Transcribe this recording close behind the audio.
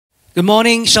Good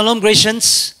morning, Shalom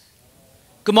Gracians.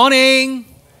 Good morning.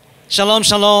 Shalom,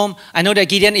 shalom. I know that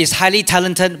Gideon is highly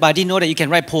talented, but I didn't know that you can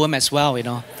write poem as well.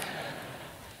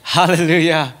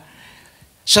 Hallelujah.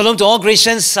 Shalom to all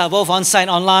Gracians, both on-site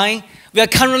and online. We are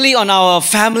currently on our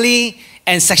family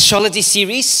and sexuality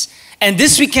series. And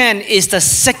this weekend is the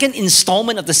second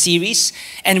installment of the series.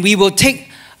 And we will take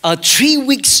a 3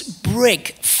 weeks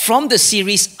break from the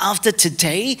series after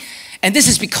today. And this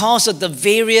is because of the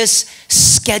various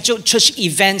scheduled church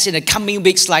events in the coming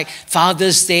weeks like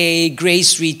Father's Day,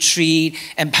 Grace Retreat,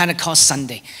 and Pentecost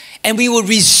Sunday. And we will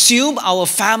resume our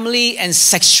family and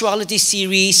sexuality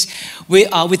series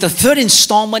with the third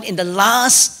installment in the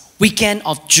last weekend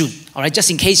of June. All right, just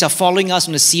in case you're following us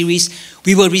on the series,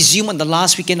 we will resume on the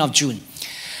last weekend of June.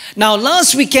 Now,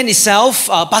 last weekend itself,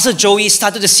 Pastor Joey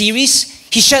started the series.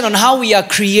 He shared on how we are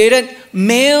created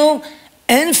male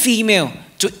and female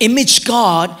to image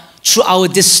God through our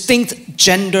distinct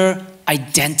gender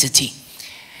identity.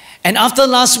 And after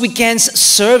last weekend's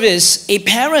service, a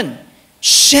parent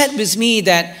shared with me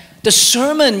that the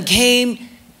sermon came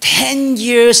 10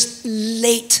 years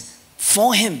late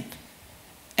for him.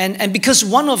 And because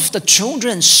one of the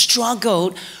children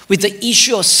struggled with the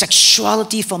issue of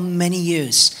sexuality for many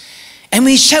years. And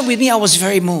when he shared with me, I was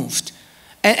very moved.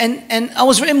 And I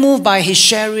was very moved by his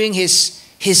sharing his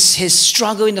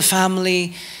struggle in the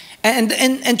family.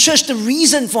 And church, the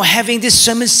reason for having this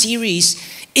sermon series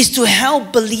is to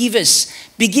help believers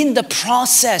begin the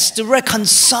process to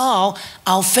reconcile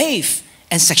our faith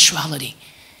and sexuality.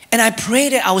 And I pray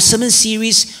that our sermon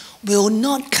series will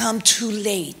not come too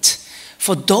late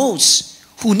for those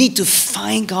who need to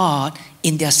find God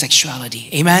in their sexuality.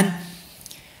 Amen?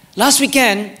 Last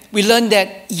weekend, we learned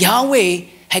that Yahweh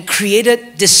had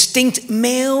created distinct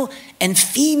male and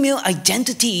female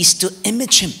identities to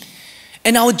image Him.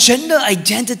 And our gender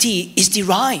identity is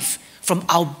derived from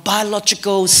our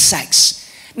biological sex.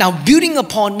 Now, building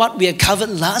upon what we had covered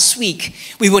last week,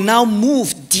 we will now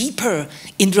move deeper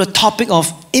into the topic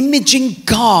of imaging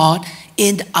God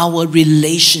in our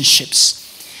relationships.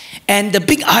 And the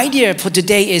big idea for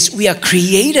today is we are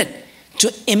created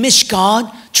to image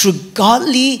God through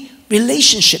godly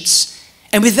relationships.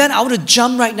 And with that, I want to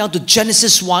jump right now to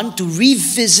Genesis 1 to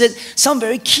revisit some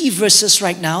very key verses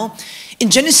right now. In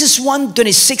Genesis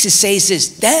 1:26, it says this,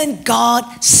 "Then God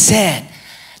said,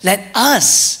 let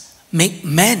us make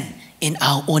man in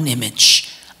our own image,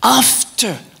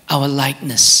 after our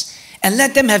likeness, and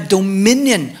let them have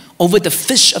dominion over the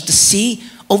fish of the sea,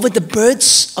 over the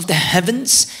birds of the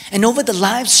heavens, and over the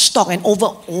livestock, and over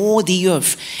all the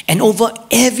earth, and over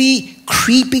every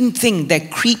creeping thing that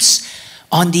creeps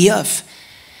on the earth."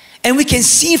 And we can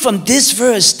see from this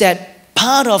verse that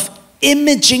part of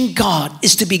imaging God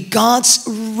is to be God's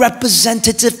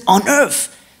representative on earth,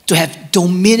 to have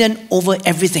dominion over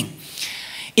everything.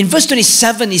 In verse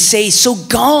 27, it says, "So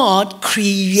God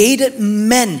created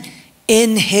man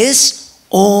in His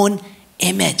own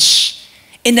image."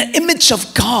 In the image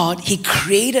of God, He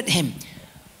created him.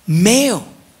 Male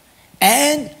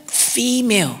and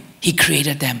female, He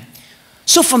created them.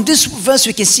 So from this verse,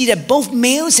 we can see that both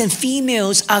males and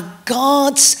females are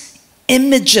God's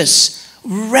images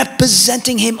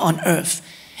representing Him on earth.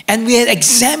 And we had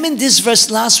examined this verse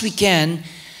last weekend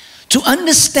to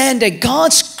understand that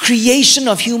God's creation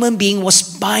of human being was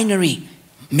binary,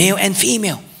 male and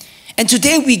female. And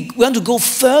today we want to go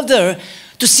further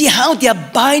to see how their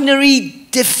binary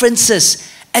differences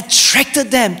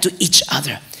attracted them to each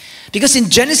other. Because in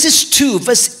Genesis 2,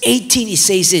 verse 18, it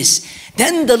says this,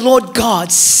 "Then the Lord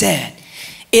God said,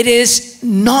 it is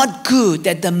not good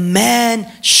that the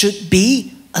man should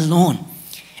be alone.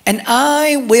 And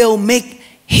I will make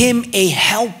him a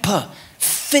helper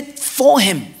fit for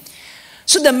him."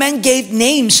 So the man gave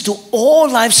names to all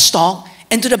livestock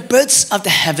and to the birds of the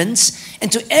heavens and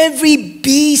to every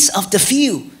beast of the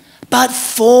field. But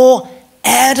for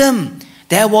Adam,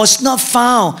 there was not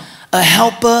found a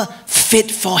helper fit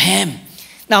for him.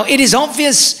 Now it is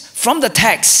obvious from the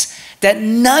text that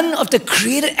none of the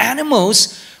created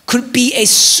animals could be a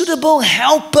suitable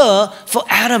helper for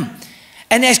Adam.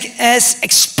 And as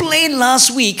explained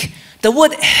last week, the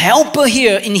word helper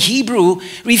here in Hebrew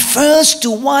refers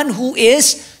to one who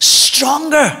is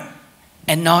stronger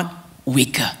and not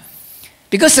weaker.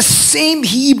 Because the same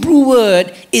Hebrew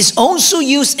word is also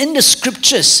used in the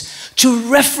scriptures to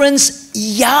reference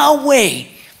Yahweh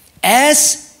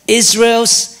as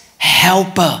Israel's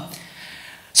helper.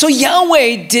 So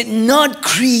Yahweh did not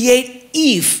create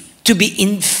Eve to be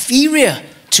inferior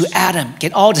to Adam.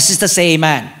 Can all the sisters say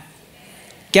amen?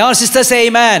 Can all the sisters say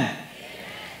amen?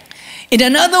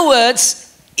 In other words,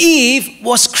 Eve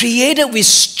was created with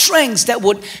strengths that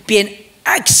would be an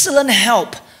excellent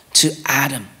help to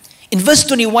Adam. In verse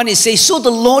 21, it says, so the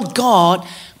Lord God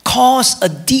caused a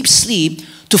deep sleep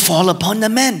to fall upon the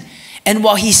man. And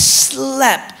while he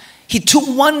slept, he took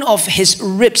one of his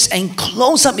ribs and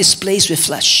closed up his place with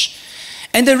flesh.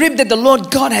 And the rib that the Lord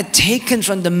God had taken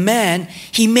from the man,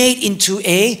 he made into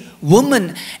a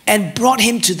woman and brought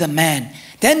him to the man.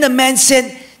 Then the man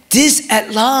said, this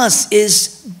at last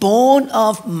is bone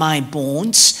of my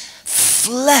bones,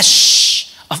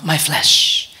 flesh of my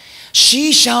flesh.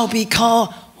 She shall be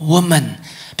called woman,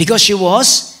 because she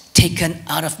was taken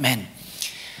out of man.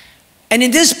 And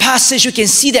in this passage, you can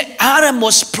see that Adam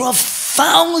was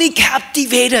profoundly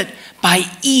captivated by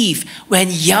Eve when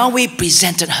Yahweh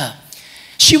presented her.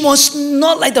 She was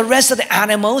not like the rest of the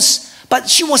animals, but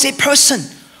she was a person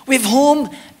with whom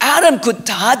Adam could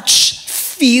touch,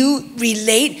 feel,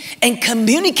 relate, and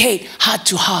communicate heart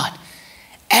to heart.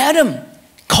 Adam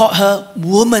called her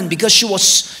woman because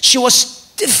she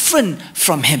was different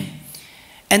from him.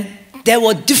 And there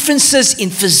were differences in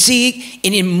physique,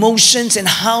 in emotions, and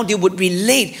how they would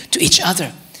relate to each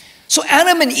other. So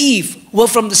Adam and Eve were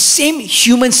from the same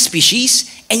human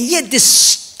species, and yet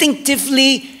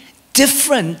distinctively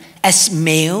different as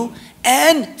male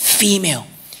and female.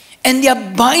 And their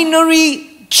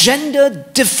binary gender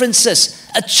differences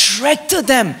attracted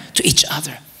them to each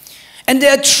other. And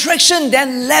their attraction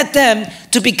then led them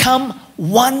to become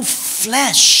one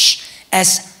flesh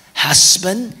as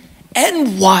husband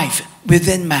and wife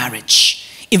within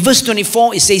marriage. In verse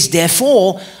 24, it says,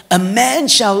 therefore, a man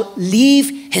shall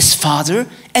leave his father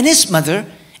and his mother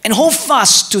and hold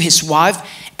fast to his wife,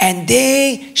 and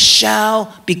they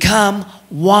shall become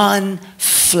one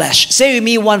flesh. Say with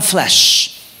me, one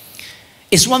flesh.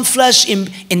 It's one flesh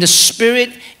in the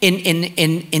spirit,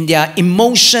 in their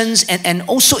emotions, and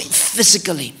also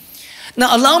physically.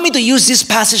 Now, allow me to use this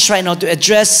passage right now to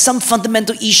address some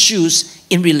fundamental issues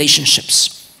in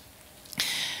relationships.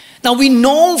 Now, we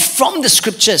know from the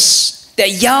scriptures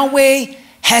that Yahweh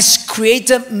has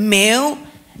created male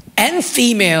and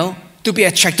female to be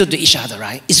attracted to each other,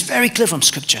 right? It's very clear from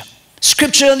scripture.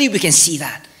 Scripturally, we can see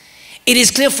that. It is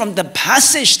clear from the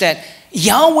passage that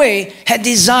Yahweh had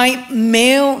designed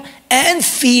male and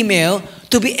female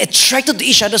to be attracted to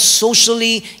each other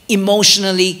socially,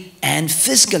 emotionally, and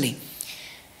physically.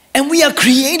 And we are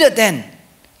created then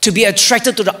to be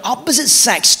attracted to the opposite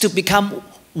sex, to become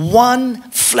one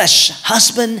flesh,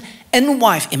 husband and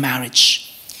wife in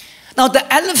marriage. Now, the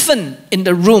elephant in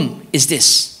the room is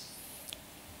this.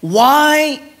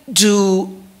 Why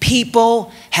do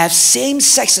people have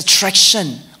same-sex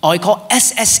attraction, or we call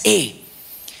SSA?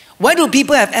 Why do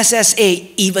people have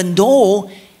SSA even though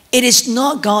it is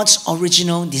not God's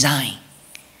original design?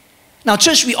 Now,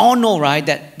 church, we all know, right,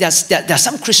 that there are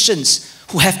some Christians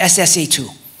who have SSA too.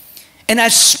 And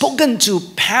I've spoken to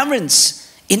parents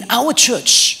in our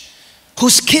church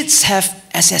whose kids have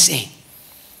SSA.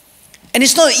 And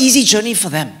it's not an easy journey for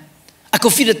them. I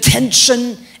could feel the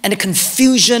tension and the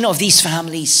confusion of these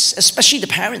families, especially the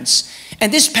parents.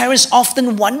 And these parents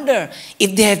often wonder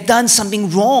if they have done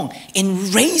something wrong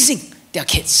in raising their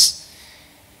kids.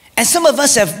 And some of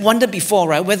us have wondered before,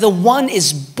 right, whether one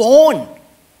is born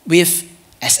with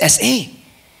SSA.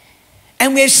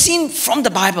 And we have seen from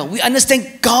the Bible, we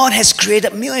understand God has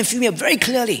created male and female very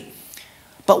clearly.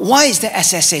 But why is there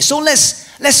SSA? So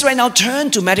let's right now turn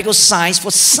to medical science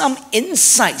for some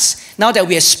insights. Now that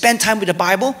we have spent time with the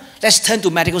Bible, let's turn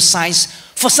to medical science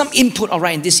for some input, all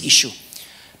right, in this issue.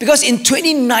 Because in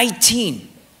 2019,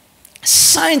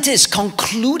 scientists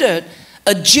concluded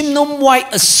a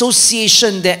genome-wide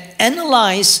association that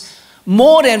analyzed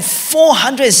more than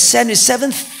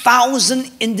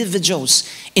 477,000 individuals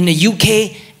in the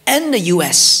UK and the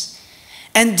US.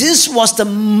 And this was the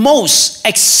most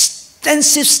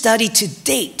extensive study to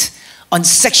date on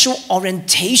sexual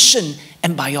orientation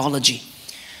and biology.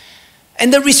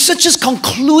 And the researchers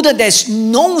concluded there's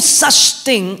no such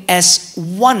thing as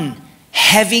one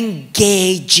having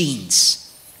gay genes.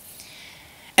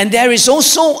 And there is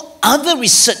also other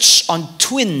research on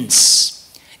twins,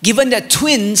 given that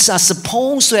twins are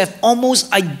supposed to have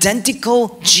almost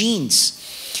identical genes.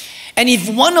 And if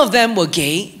one of them were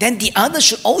gay, then the other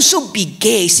should also be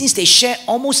gay since they share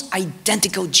almost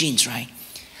identical genes, right?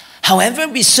 However,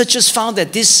 researchers found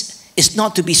that this is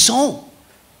not to be so.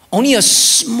 Only a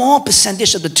small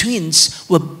percentage of the twins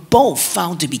were both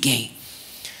found to be gay.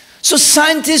 So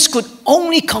scientists could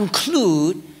only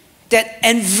conclude that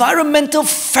environmental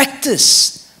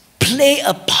factors play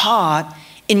a part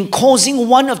in causing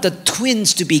one of the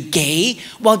twins to be gay,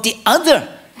 while the other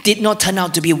did not turn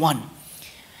out to be one.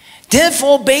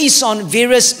 Therefore, based on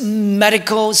various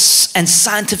medical and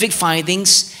scientific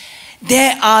findings,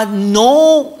 there are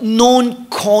no known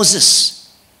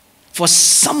causes for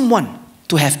someone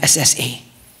to have SSA.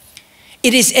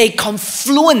 It is a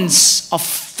confluence of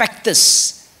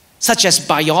factors such as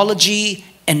biology,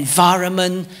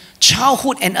 environment,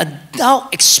 childhood and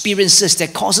adult experiences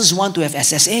that causes one to have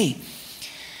SSA.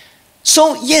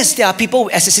 So yes, there are people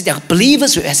with SSA, there are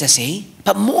believers with SSA,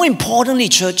 but more importantly,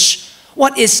 church,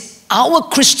 what is our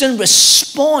Christian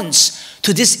response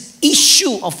to this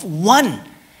issue of one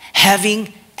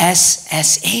having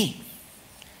SSA?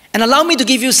 And allow me to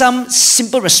give you some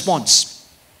simple response.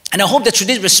 And I hope that through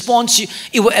this response,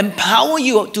 it will empower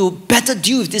you to better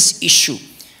deal with this issue.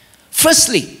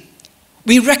 Firstly,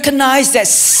 we recognize that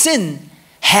sin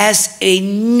has a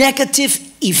negative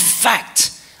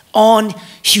effect on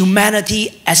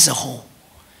humanity as a whole.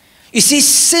 You see,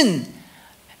 sin,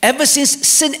 ever since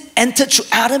sin entered through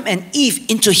Adam and Eve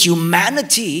into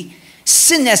humanity,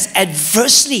 sin has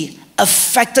adversely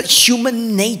affected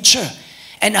human nature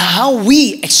and how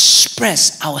we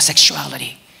express our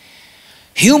sexuality.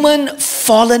 Human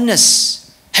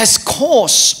fallenness has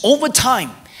caused, over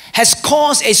time, has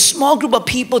caused a small group of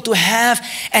people to have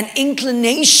an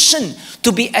inclination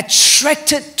to be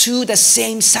attracted to the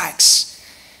same sex.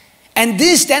 And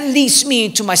this then leads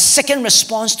me to my second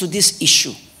response to this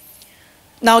issue.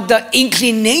 Now, the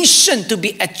inclination to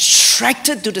be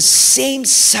attracted to the same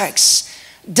sex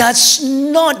does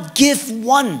not give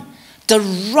one the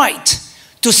right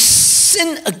to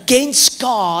sin against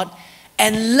God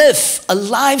and live a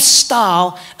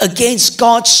lifestyle against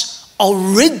God's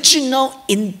original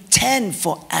intent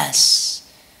for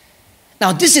us.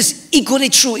 Now, this is equally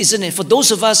true, isn't it, for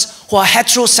those of us who are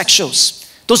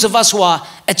heterosexuals, those of us who are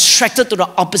attracted to the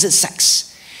opposite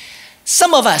sex.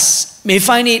 Some of us may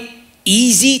find it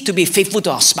easy to be faithful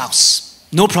to our spouse,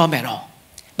 no problem at all.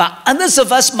 But others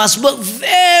of us must work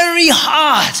very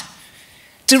hard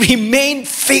to remain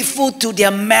faithful to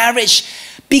their marriage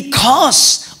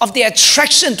because of the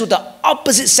attraction to the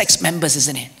opposite sex members,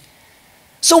 isn't it?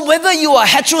 So whether you are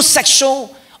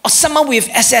heterosexual or someone with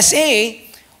SSA,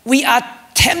 we are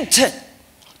tempted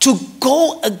to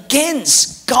go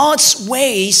against God's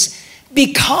ways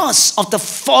because of the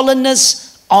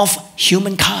fallenness of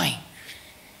humankind.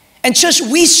 And church,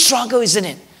 we struggle, isn't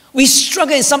it? We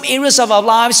struggle in some areas of our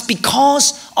lives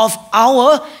because of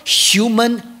our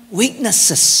human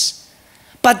weaknesses.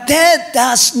 But that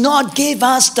does not give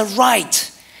us the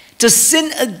right to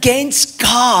sin against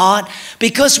God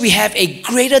because we have a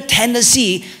greater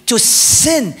tendency to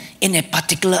sin in a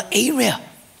particular area.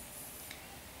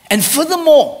 And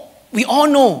furthermore, we all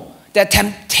know that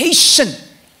temptation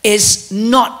is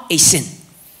not a sin.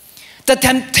 The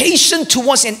temptation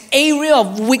towards an area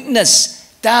of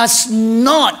weakness does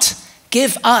not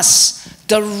give us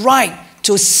the right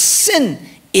to sin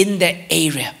in that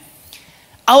area.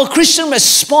 Our Christian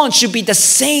response should be the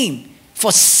same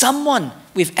for someone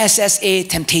with SSA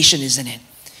temptation, isn't it?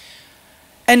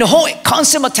 And the whole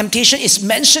concept of temptation is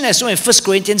mentioned as well in 1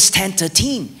 Corinthians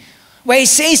 10:13, where it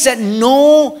says that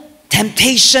no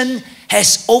temptation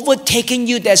has overtaken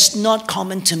you that's not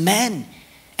common to man.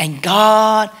 And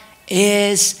God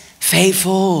is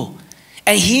faithful.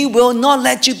 And He will not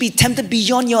let you be tempted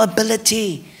beyond your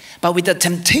ability. But with the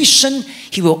temptation,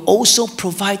 He will also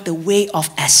provide the way of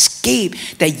escape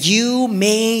that you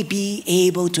may be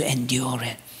able to endure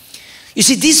it. You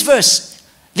see, this verse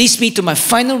leads me to my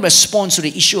final response to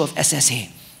the issue of SSA.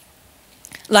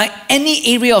 Like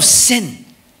any area of sin,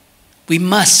 we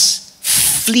must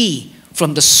flee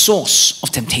from the source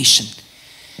of temptation.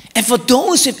 And for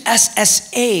those with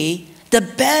SSA, the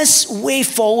best way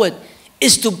forward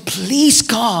is to please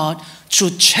God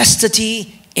through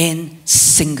chastity in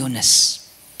singleness.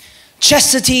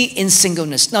 Chastity in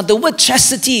singleness. Now, the word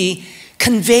chastity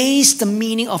conveys the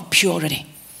meaning of purity.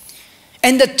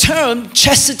 And the term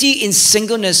chastity in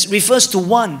singleness refers to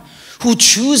one who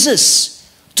chooses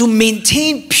to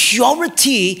maintain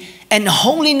purity and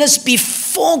holiness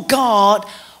before God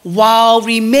while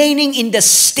remaining in the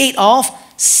state of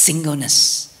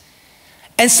singleness.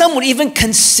 And some would even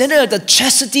consider the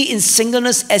chastity in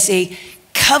singleness as a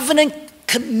covenant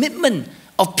commitment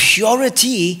of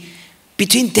purity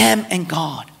between them and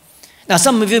God. Now,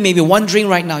 some of you may be wondering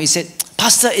right now, you said,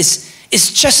 Pastor, is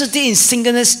chastity in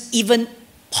singleness even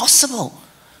possible?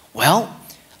 Well,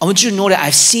 I want you to know that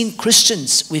I've seen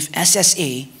Christians with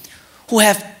SSA who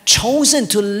have chosen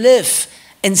to live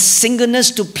in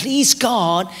singleness to please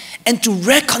God and to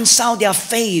reconcile their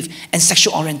faith and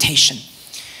sexual orientation.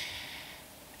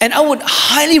 And I would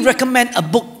highly recommend a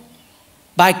book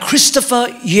by Christopher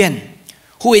Yuan,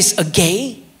 who is a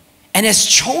gay and has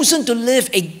chosen to live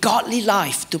a godly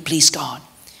life to please God.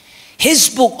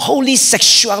 His book, Holy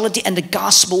Sexuality and the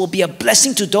Gospel, will be a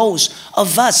blessing to those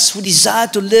of us who desire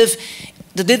to live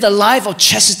the life of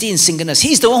chastity and singleness.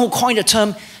 He's the one who coined the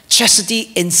term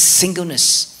chastity in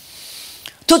singleness.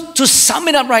 To sum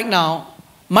it up right now,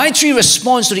 my three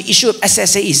response to the issue of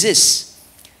SSA is this.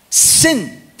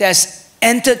 Sin that has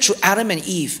entered through Adam and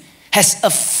Eve has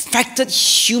affected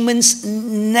humans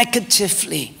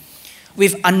negatively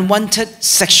with unwanted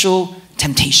sexual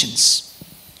temptations.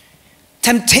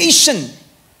 Temptation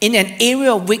in an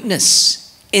area of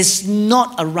weakness is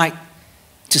not a right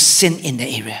to sin in the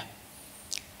area.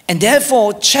 And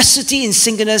therefore, chastity in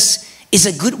singleness is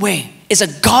a good way, is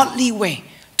a godly way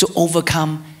to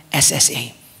overcome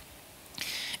SSA.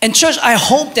 And church, I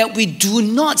hope that we do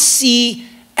not see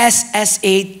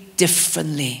SSA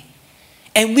differently.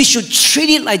 And we should treat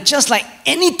it just like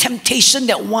any temptation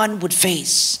that one would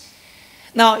face.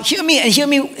 Now, hear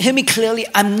me clearly.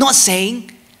 I am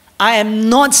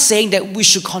not saying that we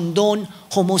should condone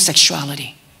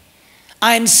homosexuality.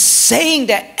 I am saying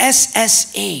that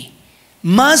SSA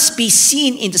must be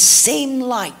seen in the same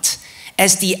light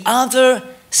as the other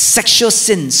sexual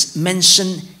sins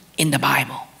mentioned in the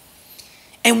Bible.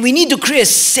 And we need to create a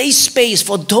safe space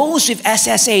for those with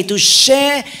SSA to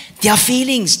share their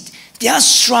feelings, their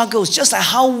struggles, just like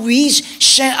how we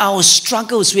share our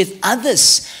struggles with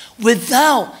others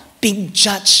without being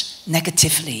judged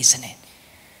negatively, isn't it?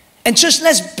 And church,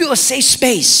 let's build a safe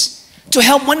space to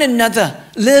help one another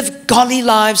live godly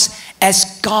lives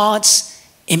as God's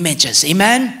images.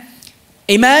 Amen?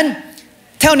 Amen?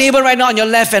 Tell neighbor right now on your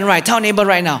left and right. Tell neighbor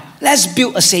right now. Let's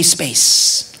build a safe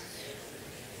space.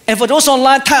 And for those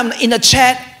online, type in the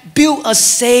chat, build a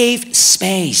safe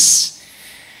space.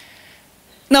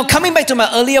 Now, coming back to my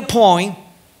earlier point,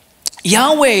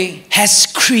 Yahweh has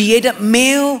created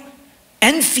male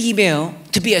and female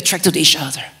to be attracted to each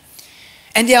other.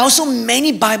 And there are also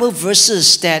many Bible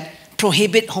verses that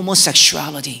prohibit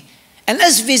homosexuality. And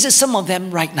let's visit some of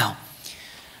them right now.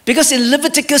 Because in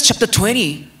Leviticus chapter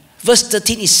 20, verse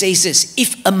 13, it says this: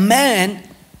 if a man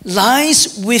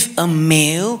lies with a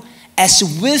male as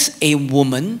with a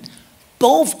woman,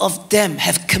 both of them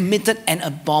have committed an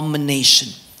abomination.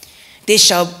 They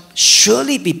shall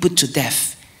surely be put to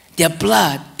death. Their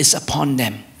blood is upon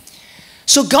them.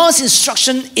 So God's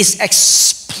instruction is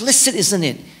explicit, isn't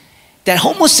it? That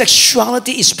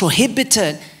homosexuality is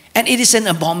prohibited and it is an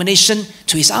abomination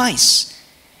to his eyes.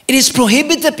 It is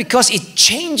prohibited because it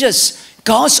changes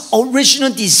God's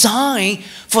original design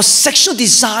for sexual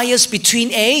desires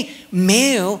between a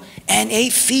male and a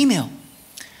female.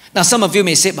 Now some of you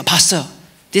may say, but Pastor,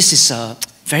 this is a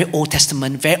very Old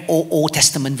Testament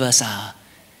verse.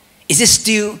 Is it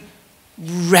still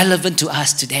relevant to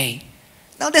us today?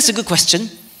 Now that's a good question.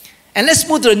 And let's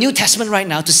move to the New Testament right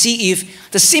now to see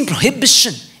if the same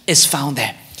prohibition is found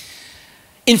there.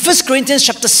 In 1 Corinthians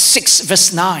chapter 6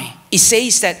 verse 9, it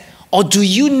says that, or do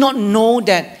you not know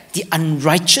that the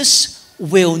unrighteous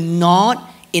will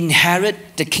not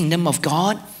inherit the kingdom of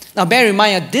God? Now bear in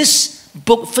mind that this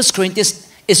book, 1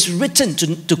 Corinthians, is written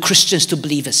to Christians, to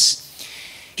believers.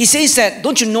 He says that,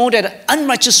 don't you know that the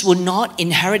unrighteous will not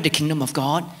inherit the kingdom of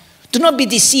God? Do not be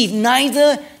deceived,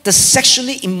 neither the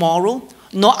sexually immoral,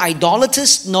 nor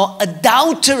idolaters, nor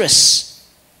adulterers,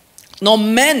 nor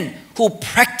men who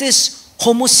practice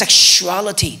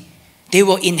homosexuality, they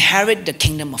will inherit the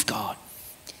kingdom of God.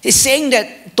 He's saying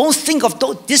that don't think of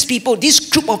these people, this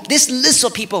list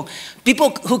of people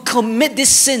who commit this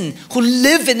sin, who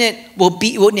live in it,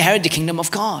 will inherit the kingdom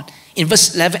of God. In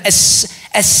verse 11,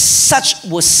 as such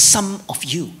were some of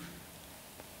you,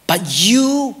 but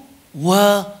you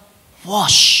were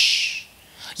washed,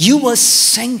 you were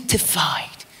sanctified,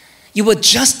 you were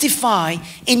justified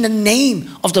in the name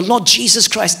of the Lord Jesus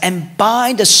Christ and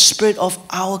by the Spirit of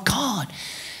our God.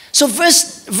 So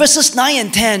verses 9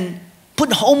 and 10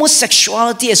 put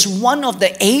homosexuality as one of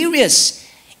the areas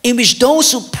in which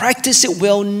those who practice it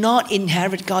will not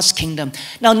inherit God's kingdom.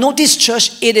 Now notice,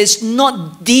 church, it is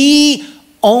not the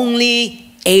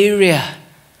only area,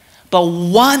 but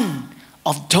one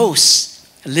of those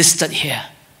listed here.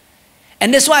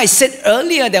 And that's why I said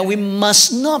earlier that we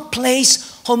must not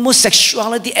place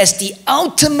homosexuality as the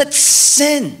ultimate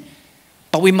sin,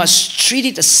 but we must treat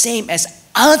it the same as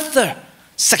other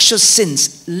sexual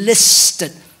sins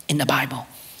listed in the Bible.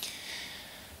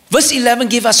 Verse 11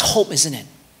 gives us hope, isn't it?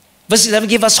 Verse 11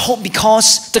 gives us hope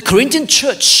because the Corinthian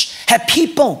church had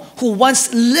people who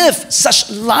once lived such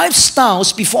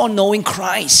lifestyles before knowing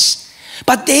Christ.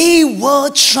 But they were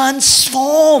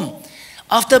transformed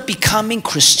after becoming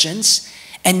Christians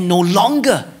and no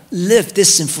longer live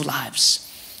these sinful lives.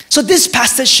 So this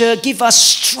passage here gives us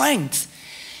strength,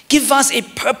 gives us a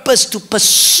purpose to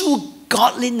pursue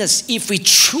godliness if we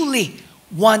truly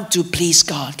want to please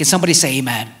God. Can somebody say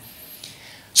amen?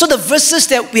 So the verses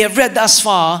that we have read thus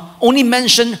far only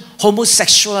mention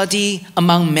homosexuality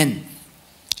among men.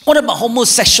 What about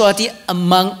homosexuality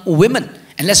among women?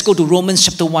 And let's go to Romans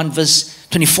chapter 1 verse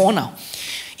 24 now.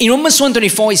 In Romans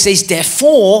 1:24 it says,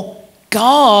 therefore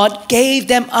God gave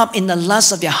them up in the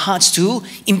lust of their hearts to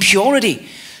impurity,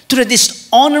 to the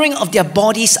dishonoring of their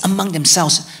bodies among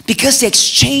themselves, because they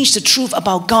exchanged the truth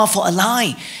about God for a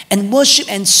lie and worship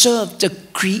and serve the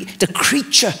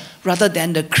creature rather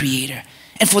than the Creator.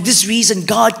 And for this reason,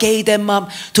 God gave them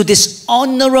up to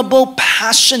dishonorable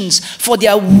passions, for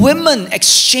their women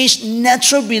exchanged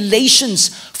natural relations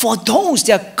for those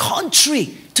that are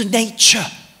contrary to nature.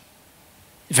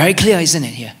 Very clear, isn't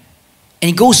it here? And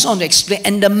he goes on to explain,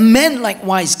 and the men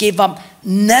likewise gave up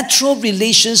natural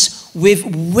relations with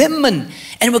women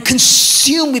and were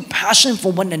consumed with passion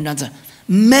for one another.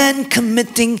 Men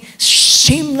committing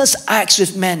shameless acts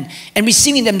with men and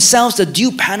receiving themselves the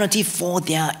due penalty for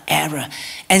their error.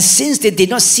 And since they did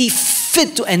not see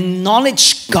fit to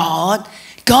acknowledge God,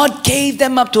 God gave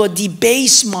them up to a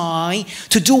debased mind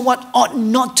to do what ought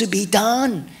not to be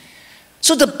done.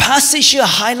 So the passage here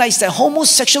highlights that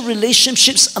homosexual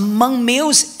relationships among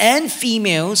males and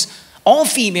females, all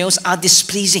females, are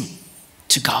displeasing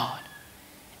to God.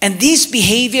 And these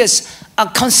behaviors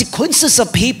are consequences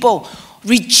of people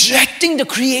rejecting the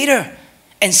Creator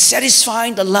and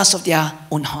satisfying the lust of their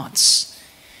own hearts.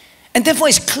 And therefore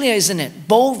it's clear, isn't it?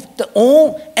 Both the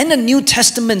Old and the New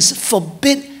Testaments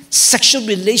forbid sexual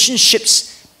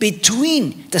relationships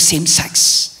between the same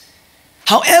sex.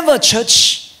 However,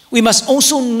 church, we must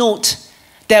also note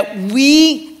that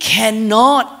we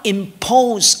cannot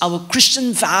impose our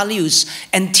Christian values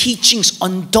and teachings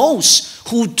on those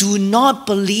who do not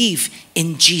believe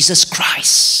in Jesus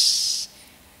Christ.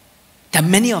 There are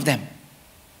many of them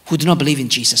who do not believe in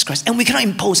Jesus Christ, and we cannot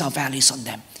impose our values on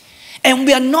them. And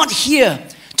we are not here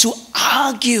to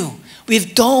argue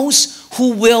with those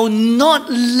who will not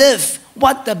live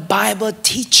what the Bible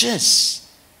teaches.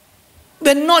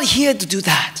 We're not here to do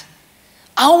that.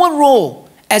 Our role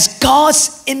as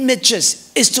God's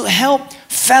images is to help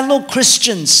fellow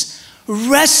Christians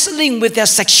wrestling with their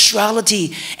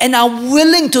sexuality and are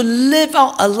willing to live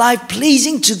out a life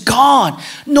pleasing to God,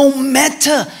 no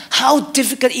matter how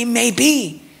difficult it may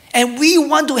be. And we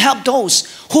want to help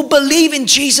those who believe in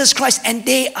Jesus Christ and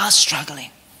they are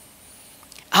struggling.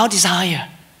 Our desire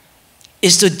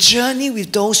is to journey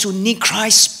with those who need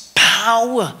Christ's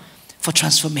power for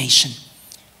transformation.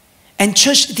 And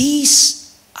church, these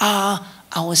are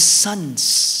our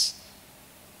sons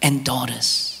and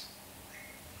daughters,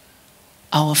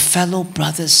 our fellow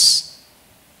brothers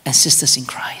and sisters in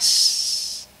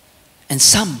Christ. And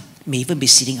some may even be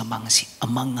sitting among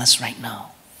us right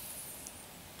now.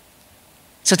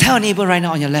 So tell a neighbor right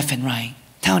now on your left and right,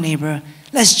 tell a neighbor,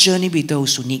 let's journey with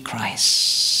those who need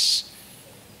Christ.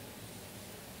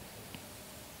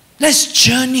 Let's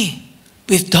journey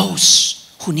with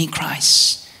those who need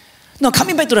Christ. Now,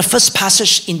 coming back to the first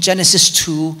passage in Genesis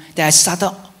 2 that I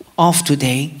started off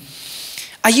today,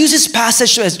 I use this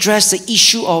passage to address the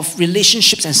issue of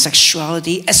relationships and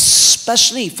sexuality,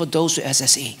 especially for those with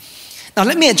SSA. Now,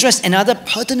 let me address another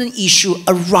pertinent issue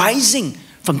arising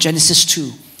from Genesis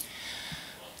 2.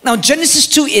 Now, Genesis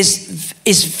 2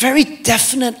 is very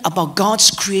definite about God's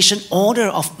creation order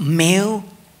of male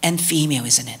and female,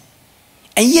 isn't it?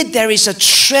 And yet there is a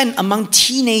trend among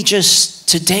teenagers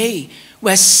today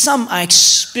where some are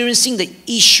experiencing the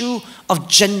issue of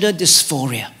gender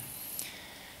dysphoria.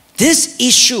 This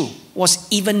issue was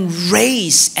even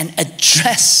raised and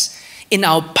addressed in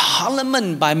our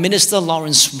parliament by Minister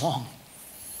Lawrence Wong.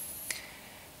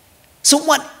 So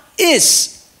what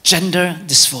is gender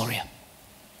dysphoria?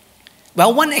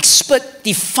 Well, one expert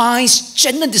defines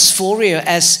gender dysphoria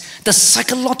as the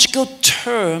psychological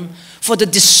term for the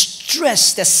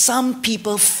distress that some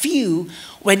people feel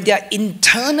when their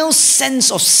internal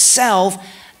sense of self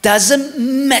doesn't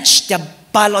match their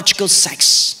biological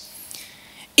sex.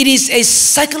 It is a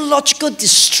psychological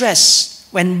distress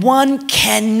when one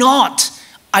cannot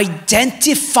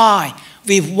identify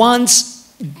with one's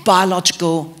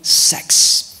biological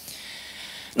sex.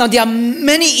 Now, there are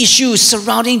many issues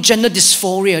surrounding gender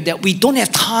dysphoria that we don't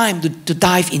have time to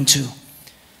dive into.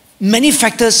 Many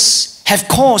factors have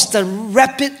caused the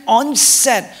rapid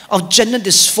onset of gender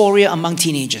dysphoria among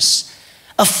teenagers.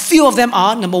 A few of them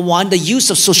are, number one, the use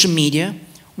of social media,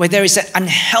 where there is an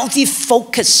unhealthy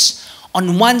focus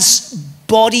on one's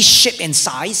body shape and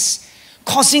size,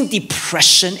 causing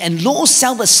depression and low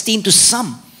self-esteem to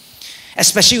some.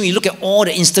 Especially when you look at all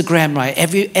the Instagram, right?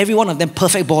 Every one of them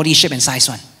perfect body shape and size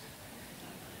one.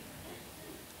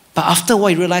 But after a while,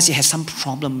 he realized he had some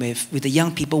problem with the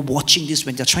young people watching this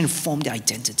when they're trying to form their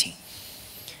identity.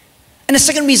 And the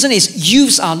second reason is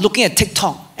youths are looking at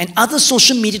TikTok and other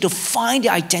social media to find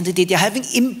their identity. They're having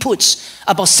inputs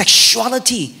about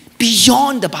sexuality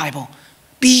beyond the Bible,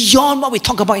 beyond what we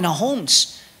talk about in our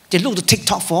homes. They look to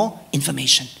TikTok for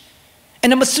information.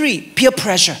 And number three, peer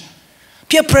pressure.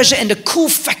 Peer pressure and the cool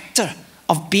factor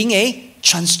of being a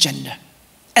transgender,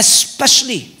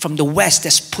 especially from the West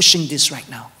that's pushing this right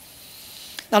now.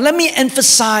 Now let me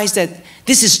emphasize that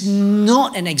this is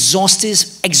not an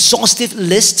exhaustive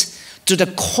list to the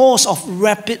cause of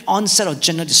rapid onset of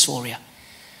gender dysphoria.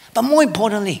 But more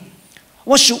importantly,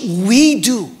 what should we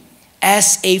do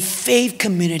as a faith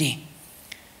community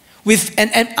with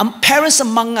and parents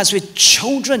among us with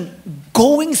children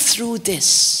going through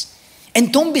this?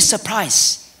 And don't be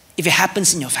surprised if it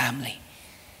happens in your family.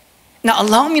 Now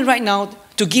allow me right now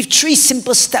to give 3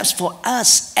 simple steps for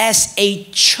us as a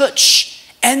church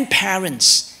and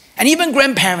parents and even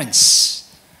grandparents.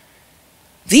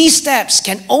 These steps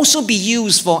can also be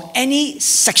used for any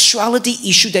sexuality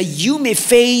issue that you may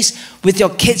face with your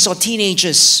kids or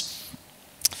teenagers.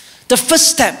 The first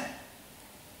step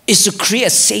is to create a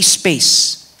safe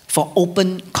space for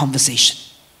open conversation.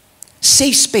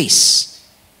 Safe space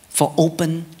for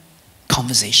open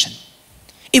conversation.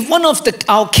 If one of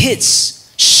our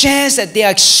kids shares that they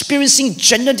are experiencing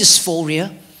gender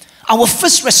dysphoria, our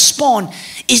first response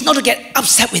is not to get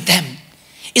upset with them.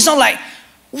 It's not like,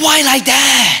 why like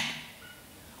that?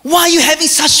 Why are you having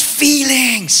such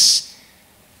feelings?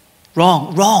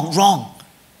 Wrong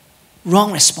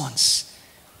response.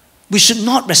 We should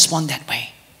not respond that way.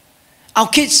 Our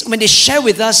kids, when they share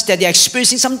with us that they're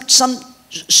experiencing some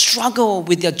struggle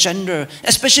with their gender,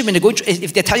 especially when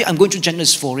if they tell you, I'm going through gender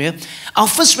dysphoria, our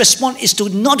first response is to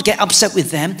not get upset with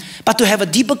them, but to have a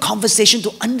deeper conversation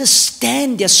to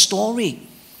understand their story.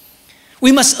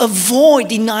 We must avoid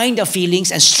denying their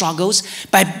feelings and struggles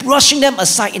by brushing them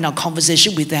aside in our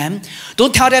conversation with them.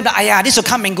 Don't tell them that, this will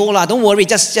come and go lah. Don't worry,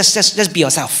 just be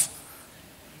yourself.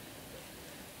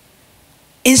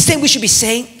 Instead, we should be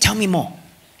saying, tell me more.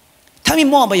 Tell me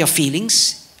more about your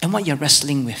feelings and what you're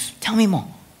wrestling with. Tell me more.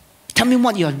 Tell me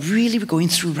what you're really going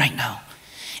through right now.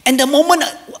 And the moment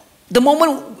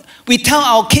we tell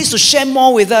our kids to share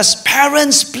more with us,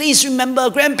 parents, please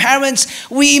remember, grandparents,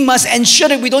 we must ensure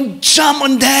that we don't jump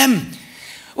on them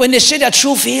when they share their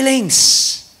true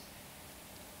feelings.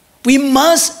 We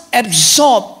must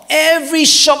absorb every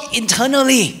shock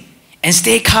internally and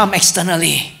stay calm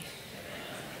externally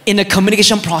in the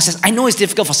communication process. I know it's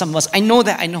difficult for some of us. I know.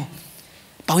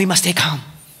 But we must stay calm.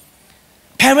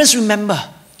 Parents, remember,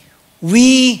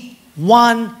 we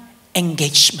want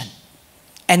engagement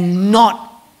and not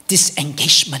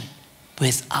disengagement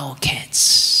with our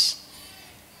kids.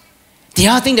 The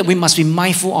other thing that we must be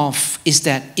mindful of is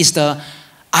the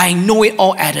I know it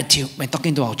all attitude when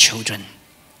talking to our children.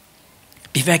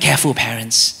 Be very careful,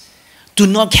 parents. Do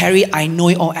not carry I know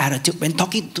it all attitude when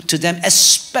talking to them,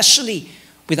 especially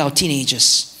with our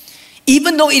teenagers.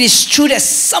 Even though it is true that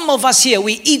some of us here,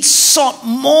 we eat salt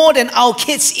more than our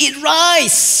kids eat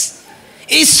rice.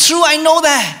 It's true, I know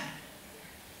that.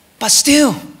 But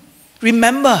still,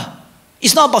 remember,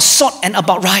 it's not about salt and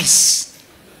about rice.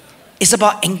 It's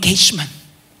about engagement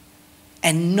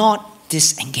and not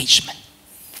disengagement.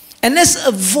 And let's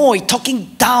avoid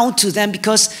talking down to them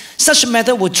because such a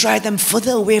method will drive them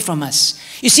further away from us.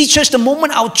 You see, church, the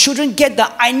moment our children get the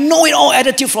I know it all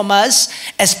attitude from us,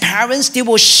 as parents, they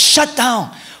will shut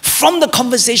down from the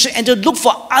conversation and to look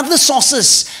for other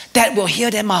sources that will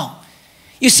hear them out.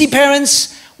 You see,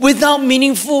 parents, without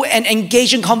meaningful and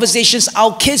engaging conversations,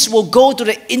 our kids will go to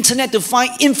the internet to find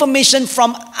information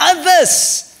from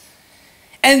others.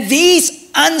 And these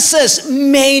answers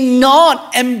may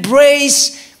not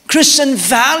embrace Christian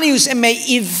values and may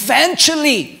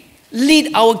eventually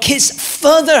lead our kids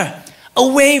further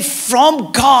away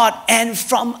from God and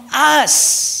from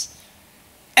us.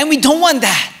 And we don't want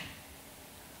that.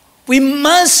 We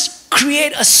must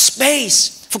create a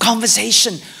space for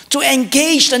conversation, to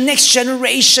engage the next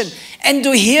generation and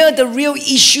to hear the real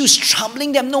issues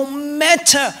troubling them, no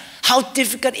matter how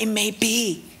difficult it may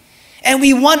be. And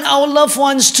we want our loved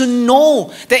ones to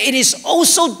know that it is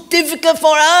also difficult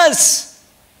for us.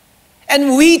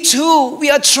 And we too, we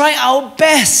are trying our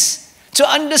best to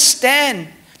understand,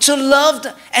 to love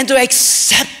them, and to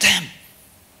accept them.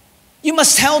 You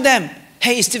must tell them,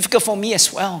 hey, it's difficult for me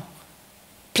as well.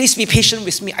 Please be patient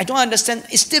with me. I don't understand.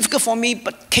 It's difficult for me,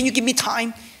 but can you give me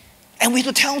time? And we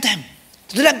have to tell them,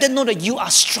 to let them know that you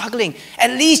are struggling. At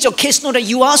least your kids know that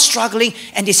you are struggling,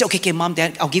 and they say, okay, mom,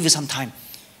 dad, I'll give you some time.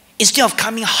 Instead of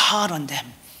coming hard on them.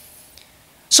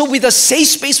 So with a safe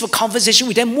space for conversation,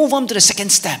 we then move on to the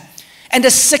second step. And the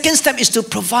second step is to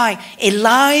provide a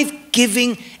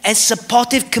life-giving and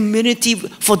supportive community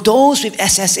for those with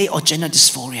SSA or gender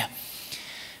dysphoria.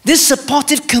 This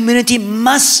supportive community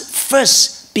must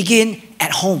first begin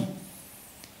at home.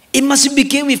 It must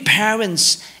begin with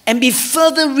parents and be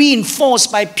further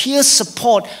reinforced by peer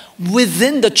support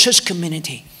within the church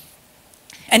community.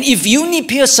 And if you need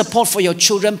peer support for your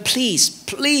children,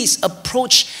 please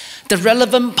approach the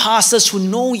relevant pastors who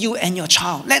know you and your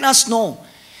child. Let us know.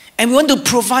 And we want to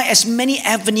provide as many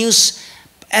avenues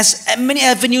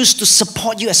to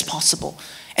support you as possible.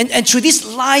 And through these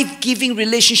life-giving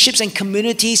relationships and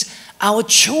communities, our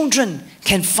children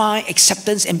can find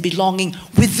acceptance and belonging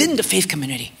within the faith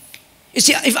community. You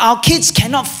see, if our kids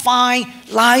cannot find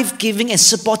life-giving and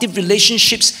supportive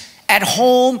relationships at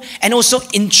home and also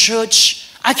in church,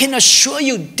 I can assure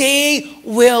you they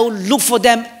will look for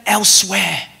them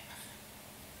elsewhere.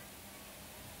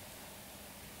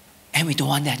 And we don't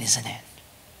want that, isn't it?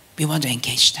 We want to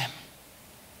engage them.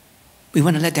 We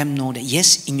want to let them know that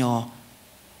yes, in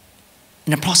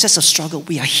the process of struggle,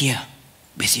 we are here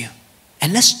with you.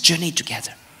 And let's journey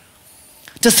together.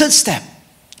 The third step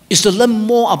is to learn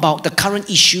more about the current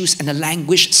issues and the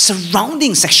language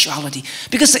surrounding sexuality.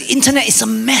 Because the internet is a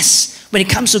mess when it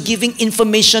comes to giving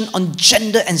information on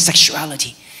gender and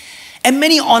sexuality. And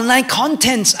many online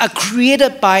contents are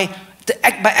created by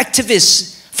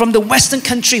activists from the Western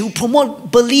country who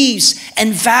promote beliefs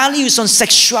and values on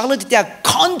sexuality that are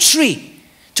contrary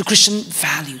to Christian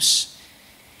values.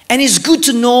 And it's good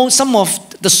to know some of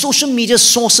the social media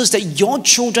sources that your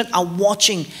children are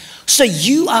watching so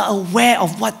you are aware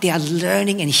of what they are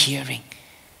learning and hearing.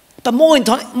 But more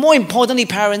importantly,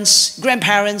 parents,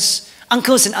 grandparents,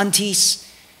 uncles and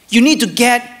aunties, you need to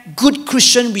get good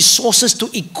Christian resources to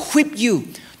equip you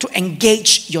to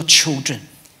engage your children.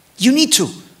 You need to.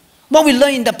 What we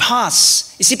learned in the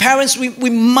past, you see, parents, we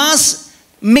must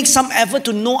make some effort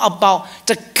to know about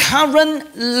the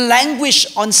current language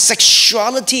on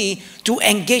sexuality to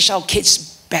engage our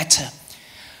kids better.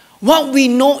 What we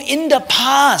know in the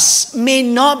past may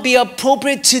not be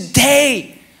appropriate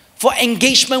today for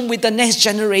engagement with the next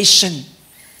generation.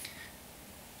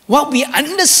 What we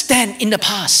understand in the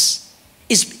past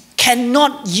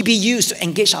cannot be used to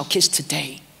engage our kids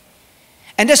today.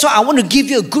 And that's why I want to give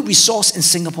you a good resource in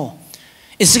Singapore.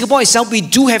 In Singapore itself, we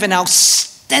do have an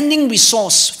outstanding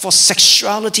resource for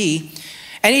sexuality,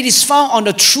 and it is found on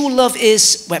the True Love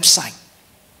Is website.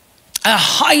 I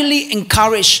highly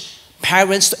encourage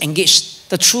parents to engage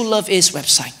the True Love Is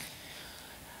website.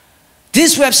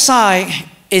 This website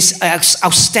is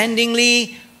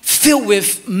outstandingly filled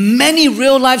with many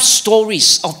real-life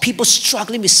stories of people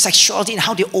struggling with sexuality and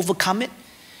how they overcome it.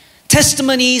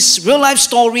 Testimonies, real-life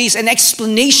stories, and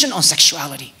explanation on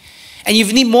sexuality. And if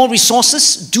you need more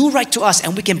resources, do write to us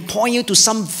and we can point you to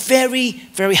some very,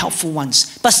 very helpful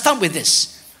ones. But start with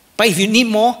this. But if you need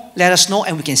more, let us know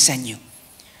and we can send you.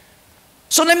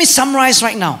 So let me summarize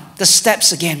right now the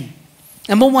steps again.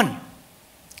 Number one,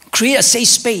 create a safe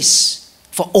space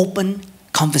for open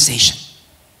conversation.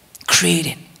 Create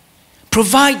it.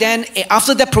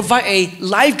 After that, provide a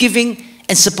life-giving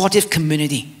and supportive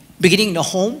community, beginning in the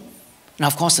home and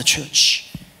of course the church.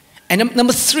 And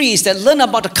number three is that learn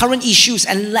about the current issues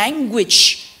and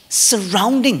language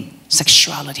surrounding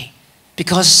sexuality,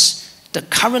 because the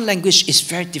current language is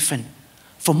very different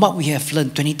from what we have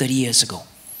learned 20, 30 years ago.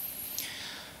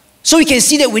 So we can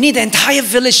see that we need the entire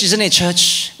village, isn't it,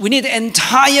 church? We need the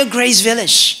entire Grace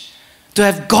Village to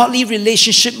have godly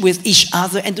relationship with each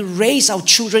other and to raise our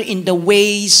children in the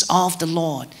ways of the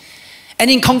Lord.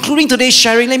 And in concluding today's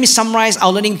sharing, let me summarize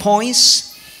our learning points.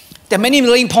 There are many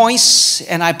learning points,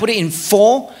 and I put it in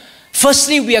 4.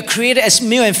 Firstly, we are created as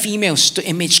male and females to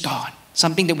image God,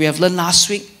 something that we have learned last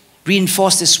week,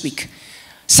 reinforced this week.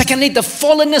 Secondly, the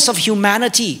fallenness of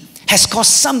humanity has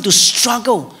caused some to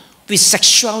struggle with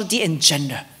sexuality and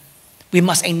gender. We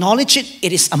must acknowledge it,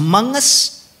 it is among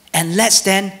us, and let's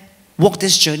then walk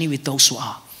this journey with those who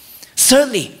are.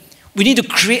 Thirdly, we need to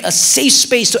create a safe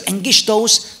space to engage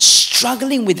those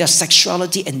struggling with their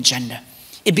sexuality and gender.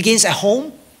 It begins at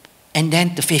home and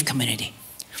then the faith community.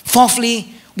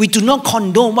 Fourthly, we do not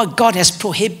condone what God has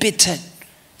prohibited.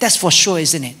 That's for sure,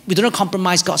 isn't it? We do not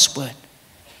compromise God's word.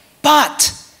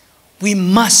 But we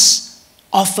must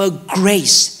offer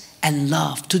grace and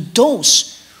love to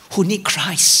those who need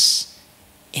Christ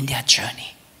in their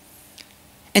journey.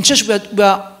 And church, we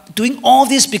are doing all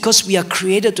this because we are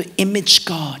created to image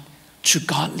God through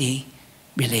godly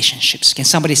relationships. Can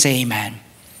somebody say amen?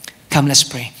 Come, let's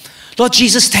pray. Lord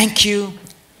Jesus, thank you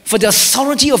for the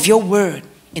authority of your word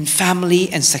in family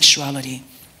and sexuality.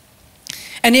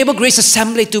 Enable Grace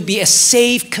Assembly to be a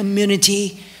safe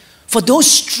community for those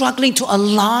struggling to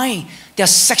align their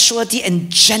sexuality and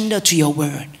gender to your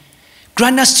word.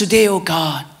 Grant us today, O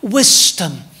God,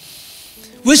 wisdom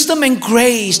and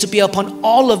grace to be upon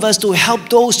all of us to help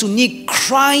those who need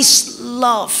Christ's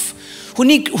love, who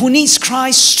needs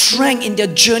Christ's strength in their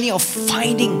journey of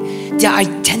finding their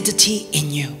identity in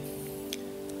you.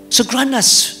 So grant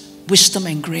us wisdom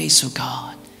and grace, O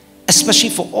God, especially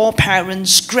for all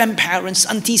parents, grandparents,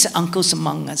 aunties and uncles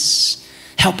among us.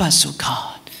 Help us, O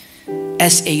God,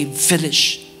 as a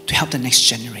village to help the next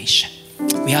generation.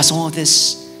 We ask all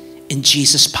this in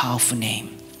Jesus' powerful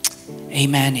name.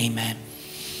 Amen, amen.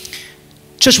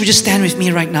 Church, would you stand with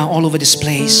me right now all over this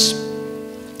place?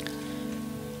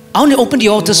 I want to open the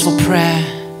altars for prayer.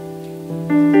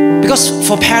 Because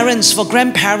for parents, for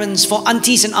grandparents, for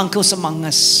aunties and uncles among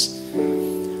us,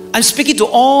 I'm speaking to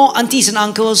all aunties and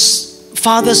uncles,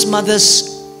 fathers,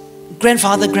 mothers,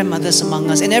 grandmothers among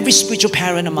us, and every spiritual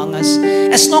parent among us.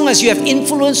 As long as you have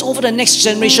influence over the next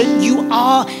generation, you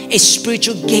are a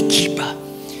spiritual gatekeeper.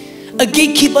 A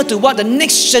gatekeeper to what the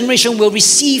next generation will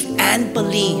receive and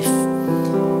believe.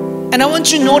 And I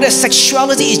want you to know that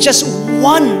sexuality is just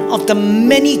one of the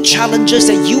many challenges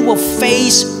that you will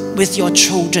face with your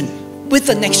children, with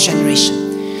the next generation.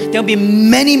 There will be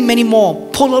many, many more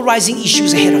polarizing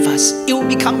issues ahead of us. It will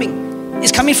be coming.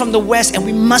 It's coming from the West, and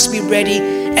we must be ready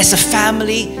as a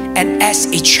family and as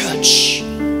a church.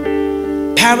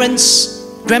 Parents,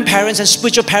 grandparents, and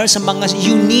spiritual parents among us,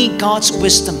 you need God's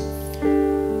wisdom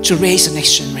to raise the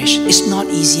next generation. It's not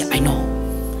easy, I know.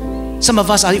 Some of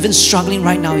us are even struggling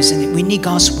right now, isn't it? We need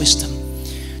God's wisdom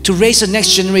to raise the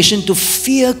next generation to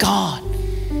fear God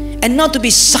and not to be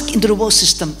sucked into the world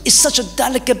system. It's such a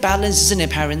delicate balance, isn't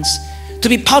it, parents? To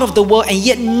be part of the world and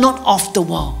yet not of the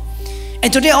world.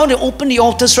 And today I want to open the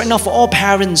altars right now for all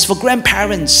parents, for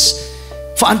grandparents,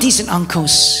 for aunties and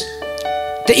uncles.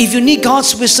 That if you need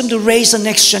God's wisdom to raise the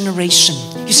next generation,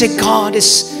 you say, God,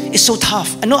 it's so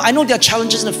tough. I know there are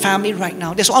challenges in the family right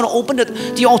now. That's why I want to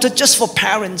open the altar just for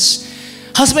parents.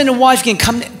 Husband and wife can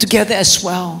come together as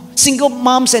well. Single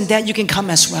moms and dad, you can come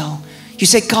as well. You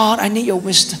say, God, I need your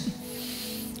wisdom.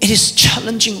 It is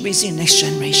challenging raising the next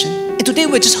generation. And today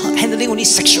we're just handling only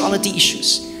sexuality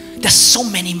issues. There's so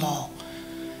many more.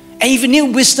 And if you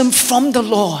need wisdom from the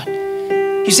Lord,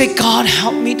 you say, God,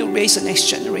 help me to raise the next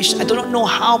generation. I don't know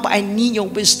how, but I need your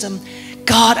wisdom.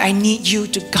 God, I need you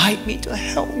to guide me, to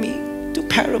help me to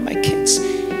parent my kids.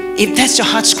 If that's your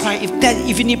heart's cry,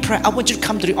 if you need prayer, I want you to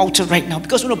come to the altar right now,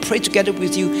 because we want to pray together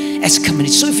with you as a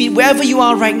community. So wherever you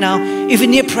are right now, if you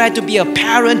need prayer to be a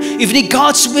parent, if you need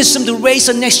God's wisdom to raise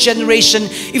the next generation,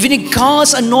 if you need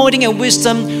God's anointing and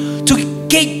wisdom to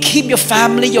gatekeep your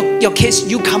family, your kids,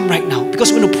 you come right now,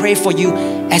 because we're going to pray for you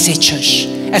as a church,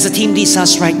 as the team leads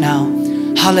us right now.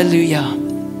 Hallelujah.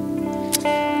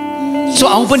 So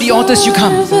I'll open the altars, you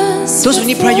come. Those who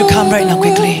need prayer, you come right now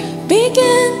quickly.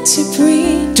 Begin to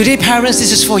breathe. Today, parents,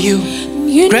 this is for you.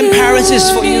 Grandparents, this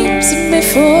is for you.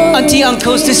 Auntie,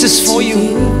 uncles, this is for you.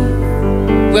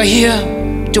 We're here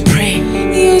to pray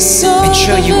and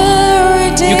show you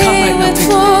on. You come right now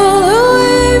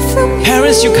quickly.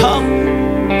 Parents, you come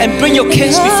and bring your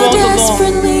kids before the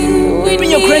Lord. Bring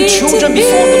your grandchildren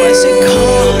before the Lord and say,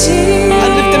 God, I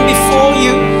lift them before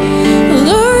you.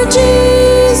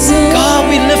 God,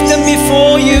 we lift them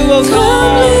before you, oh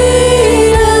God.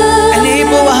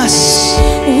 Enable us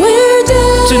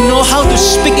to know how to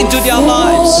speak into their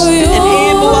lives.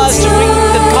 Enable us to bring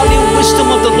the godly wisdom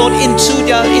of the Lord into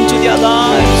their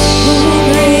lives.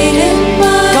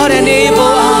 God,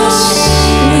 enable us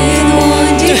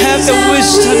to have the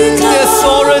wisdom, the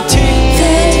authority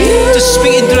to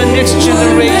speak into the next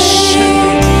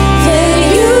generation.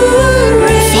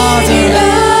 Father,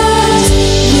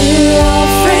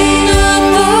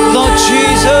 Lord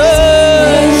Jesus,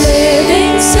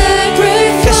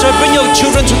 that's why bring your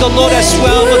children to the Lord as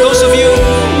well. For those of you,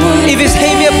 if it's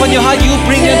heavy upon your heart, you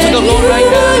bring them to the Lord right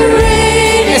now.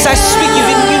 As I speak, you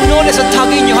know there's a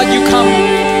tug in your heart, you come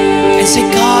and say,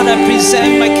 God, I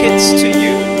present my kids to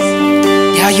you.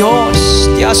 They are yours.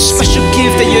 They are a special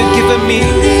gift that you have given me,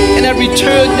 and I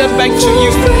return them back to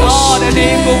you. God,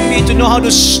 enable me to know how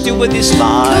to steward these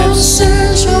lives.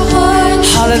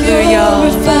 Hallelujah.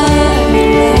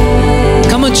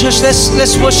 Come on, church,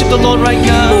 let's worship the Lord right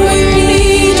now.